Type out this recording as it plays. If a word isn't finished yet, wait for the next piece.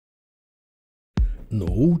No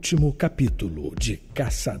último capítulo de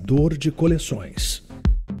Caçador de Coleções.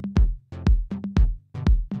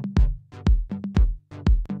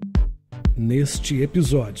 Neste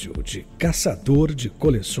episódio de Caçador de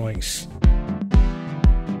Coleções.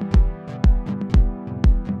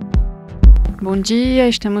 Bom dia,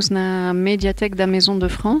 estamos na Mediateca da Maison de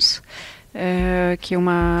France, que é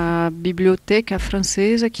uma biblioteca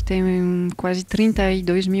francesa que tem quase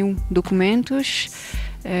 32 mil documentos.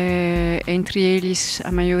 Entre eles,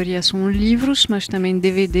 a maioria são livros, mas também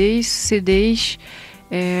DVDs, CDs,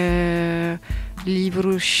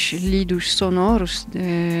 livros lidos sonoros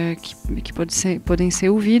que podem ser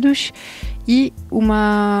ouvidos, e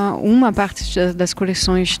uma parte das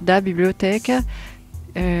coleções da biblioteca,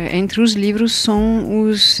 entre os livros, são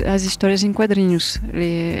as histórias em quadrinhos,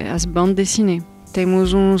 as bandes dessinées.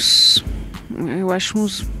 Temos uns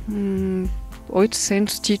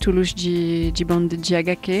 800 títulos de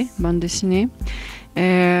HQ, bande dessinée.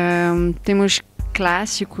 Temos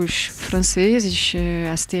clássicos franceses,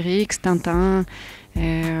 Astérix, Tintin,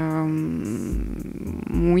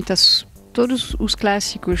 todos os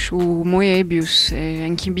clássicos, o Moebius,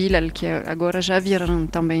 Bilal, que agora já viraram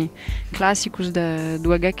também clássicos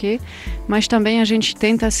do HQ, mas também a gente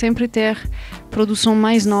tenta sempre ter produção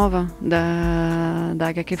mais nova da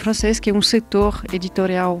HQ francês, que é um setor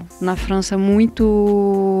editorial na França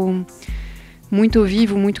muito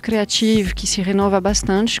vivo, muito criativo, que se renova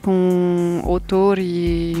bastante, com autores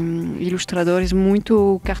e ilustradores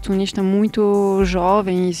cartunistas muito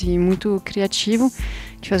jovens e muito criativos,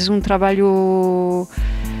 que fazem um trabalho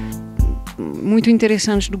muito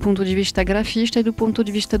interessante do ponto de vista grafista e do ponto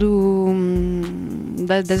de vista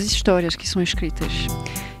das histórias que são escritas.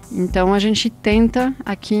 Então a gente tenta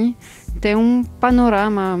aqui ter um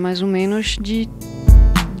panorama mais ou menos de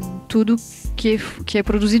tudo que é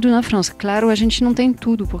produzido na França. Claro, a gente não tem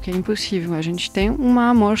tudo, porque é impossível. A gente tem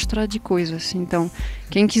uma amostra de coisas. Então,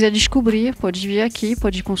 quem quiser descobrir, pode vir aqui,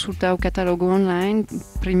 pode consultar o catálogo online,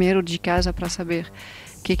 primeiro de casa, para saber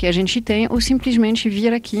o que a gente tem, ou simplesmente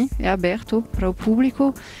vir aqui, é aberto para o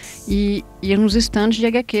público, e ir nos estandes de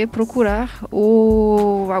HQ procurar,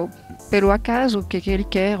 ou pelo acaso, o que ele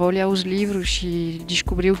quer, olhar os livros e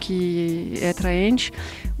descobrir o que é atraente,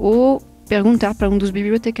 ou perguntar para um dos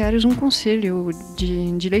bibliotecários um conselho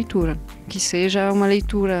de leitura, que seja uma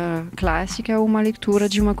leitura clássica ou uma leitura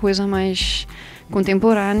de uma coisa mais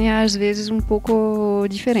contemporânea, às vezes um pouco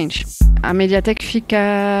diferente. A Mediateca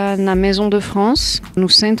fica na Maison de France, no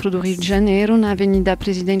centro do Rio de Janeiro, na Avenida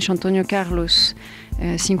Presidente Antônio Carlos,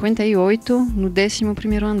 58, no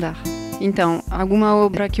 11º andar. Então, alguma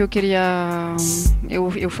obra que eu queria...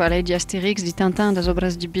 Eu falei de Astérix, de Tintin, das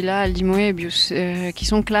obras de Bilal, de Moebius, que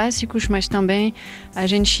são clássicos, mas também a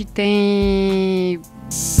gente tem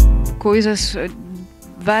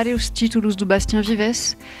vários títulos do Bastien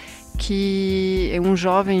Vives, que é um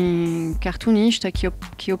jovem cartunista que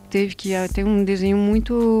tem um desenho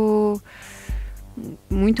muito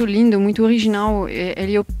lindo, muito original.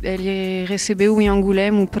 Ele recebeu em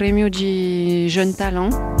Angoulême o prêmio de Jeune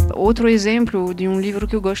Talent. Outro exemplo de um livro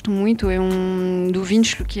que eu gosto muito é do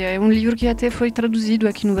Vinchlo, que é um livro que até foi traduzido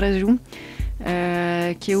aqui no Brasil,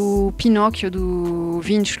 que é o Pinóquio do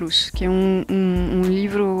Vinchlo, que é um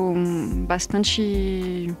livro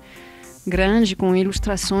bastante grande, com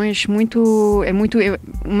ilustrações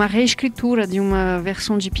é uma reescritura de uma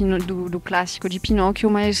versão do clássico de Pinóquio,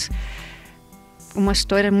 mas uma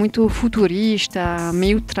história muito futurista,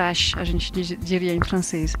 meio trash, a gente diria em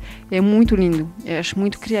francês. É muito lindo, eu acho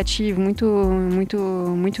muito criativo,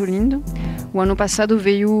 muito lindo. O ano passado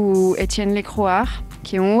veio o Étienne Lecroix,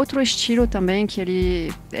 que é um outro estilo também, que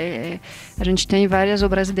a gente tem várias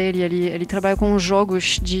obras dele. Ele trabalha com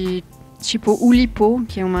jogos de tipo Oulipo,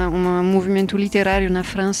 que é um movimento literário na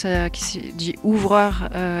França de ouvreur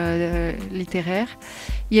littéraire,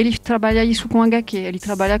 e ele trabalha isso com HQ. Ele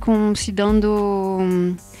trabalha se dando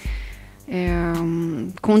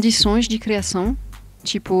condições de criação,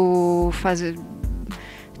 tipo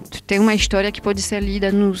tem uma história que pode ser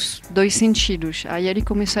lida nos dois sentidos. Aí ele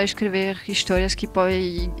começou a escrever histórias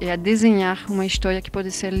a desenhar uma história que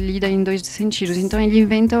pode ser lida em dois sentidos. Então ele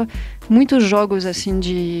inventa muitos jogos assim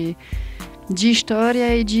de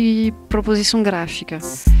história e de proposição gráfica.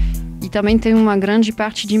 E também tem uma grande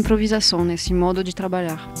parte de improvisação nesse modo de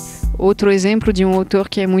trabalhar. Outro exemplo de um autor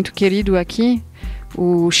que é muito querido aqui,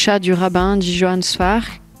 o Chá du Rabbin, de Johann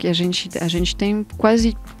Sfar, que a gente tem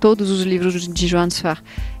quase todos os livros de Johann Sfar.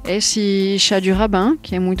 Esse Chá du Rabbin,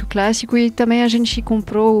 que é muito clássico, e também a gente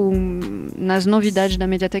comprou, nas novidades da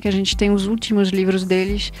Mediateca, a gente tem os últimos livros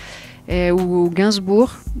deles, é o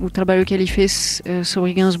Gainsbourg, o trabalho que ele fez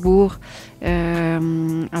sobre Gainsbourg,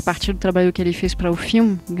 a partir do trabalho que ele fez para o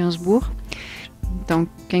filme Gainsbourg. Então,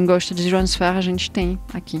 quem gosta de Johannes Farr, a gente tem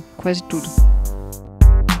aqui quase tudo.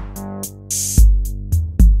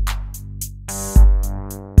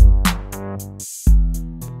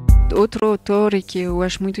 Outro autor que eu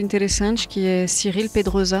acho muito interessante, que é Cyril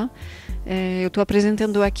Pedrosa. Eu estou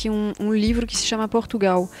apresentando aqui um livro que se chama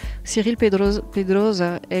Portugal. Cyril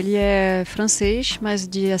Pedrosa, ele é francês, mas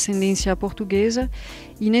de ascendência portuguesa.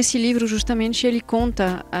 E nesse livro, justamente, ele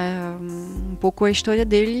conta um pouco a história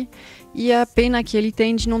dele e a pena que ele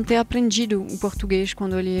tem de não ter aprendido o português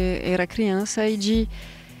quando ele era criança e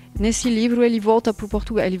nesse livro ele volta para o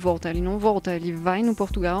Portugal, ele não volta, ele vai no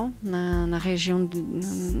Portugal, na região,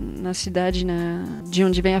 na cidade de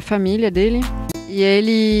onde vem a família dele, e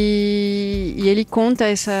ele conta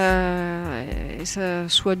essa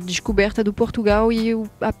sua descoberta do Portugal e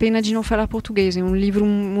a pena de não falar português. É um livro,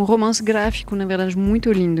 um romance gráfico, na verdade,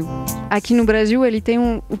 muito lindo. Aqui no Brasil ele tem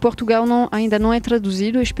o Portugal ainda não é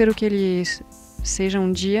traduzido, eu espero que ele seja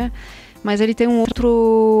um dia. Mas ele tem um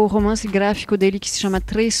outro romance gráfico dele que se chama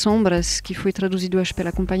Três Sombras, que foi traduzido, acho,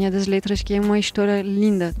 pela Companhia das Letras, que é uma história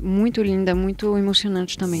linda, muito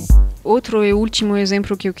emocionante também. Outro e último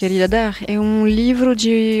exemplo que eu queria dar é um livro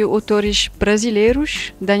de autores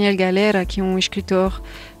brasileiros, Daniel Galera, que é um escritor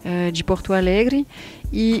de Porto Alegre,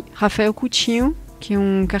 e Rafael Coutinho, que é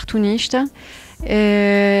um cartunista,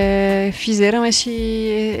 fizeram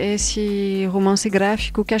esse romance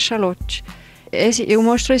gráfico Cachalote. Eu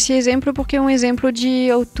mostro esse exemplo porque é um exemplo de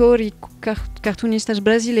autor e cartunistas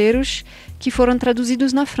brasileiros que foram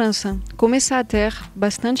traduzidos na França. Começa a ter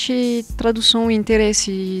bastante tradução e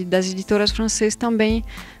interesse das editoras francesas também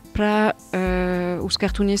para os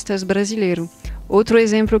cartunistas brasileiros. Outro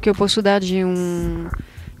exemplo que eu posso dar de um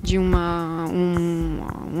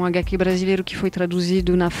HQ brasileiro que foi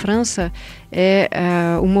traduzido na França é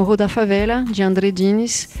O Morro da Favela, de André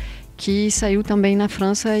Diniz, que saiu também na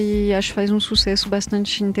França e acho que faz um sucesso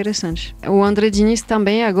bastante interessante. O André Diniz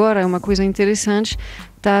também agora, é uma coisa interessante,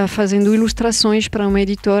 está fazendo ilustrações para uma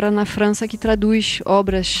editora na França que traduz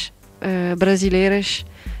obras brasileiras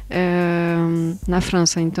na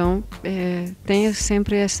França. Então, tem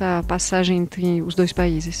sempre essa passagem entre os dois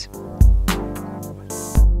países.